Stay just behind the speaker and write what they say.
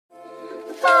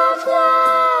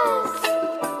Fireflies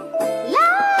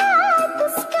light the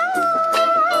sky.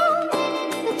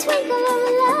 The twinkle of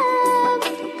love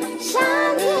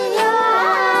shines in your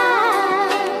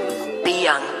eyes. Be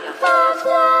young.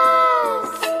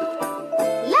 Fireflies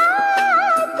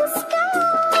light the sky.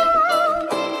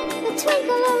 The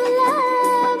twinkle of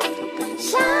love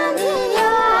shines in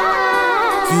your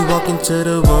eyes. You walk into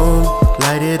the room,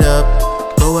 light it up.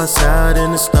 Go outside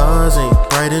and the stars ain't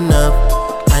bright enough.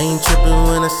 I ain't trippin'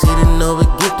 when I see the Nova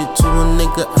gifted to a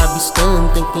nigga. I be stunned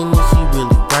thinking, is she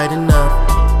really bright enough?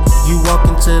 You walk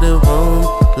into the room,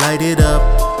 light it up.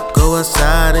 Go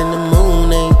outside and the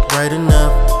moon ain't bright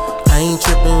enough. I ain't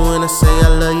trippin' when I say I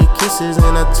love your kisses,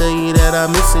 and I tell you that I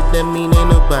miss it. That mean ain't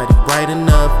nobody bright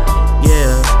enough.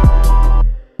 Yeah,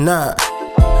 nah,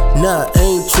 I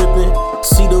ain't trippin'.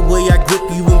 See the way I grip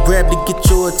you and grab to get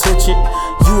your attention.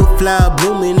 You a flower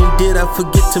blooming, and did I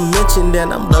forget to mention that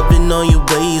I'm loving all your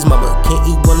ways, mama. Can't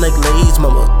eat one like Lay's,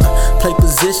 mama. Play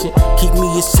position, keep me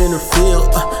in center field.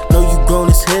 Know you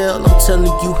grown as hell, I'm telling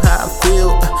you how I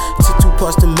feel. Took 2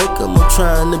 parts to make 'em, I'm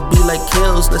trying to be like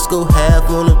Kells. Let's go half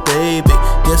on a baby,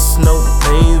 yes, no,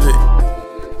 baby.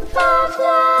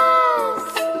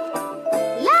 Fireflies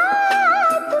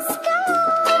light the sky.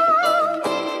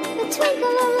 The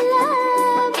twinkle of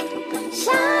love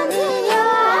shines in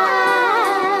your eyes.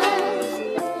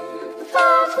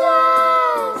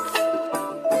 Fireflies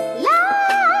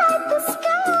light the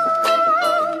sky.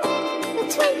 The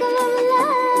twinkle of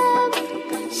love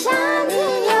shines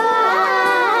in your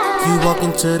eyes. You walk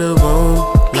into the room,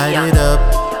 light it up.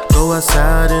 Go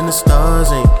outside and the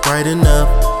stars ain't bright enough.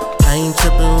 I ain't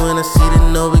trippin' when I see the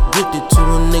Nova gifted to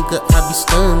a nigga. I be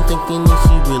stunned thinking, is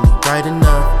she really bright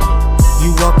enough?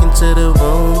 You walk into the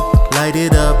room, light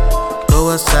it up. Go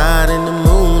outside and the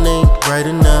moon ain't bright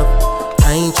enough.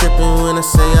 I ain't trippin' when I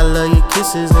say I love your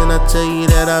kisses, and I tell you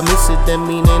that I miss it. That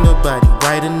mean ain't nobody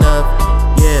bright enough.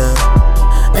 Yeah.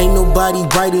 Ain't nobody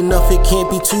bright enough, it can't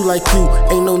be two like you.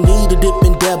 Ain't no need to dip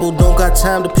and dabble, don't got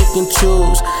time to pick and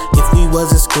choose. If we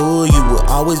was in school, you would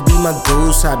always be my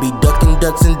goose. I be ducking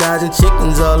ducks and dodging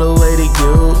chickens all the way to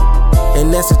you.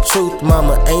 And that's the truth,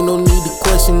 mama, ain't no need to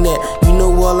question that. You know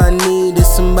all I need is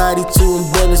somebody to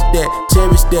embellish that,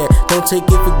 cherish that. Don't take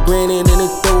it for granted and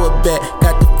then throw it back.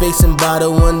 Got the face and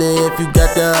bottle, wonder if you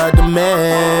got the heart to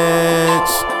match.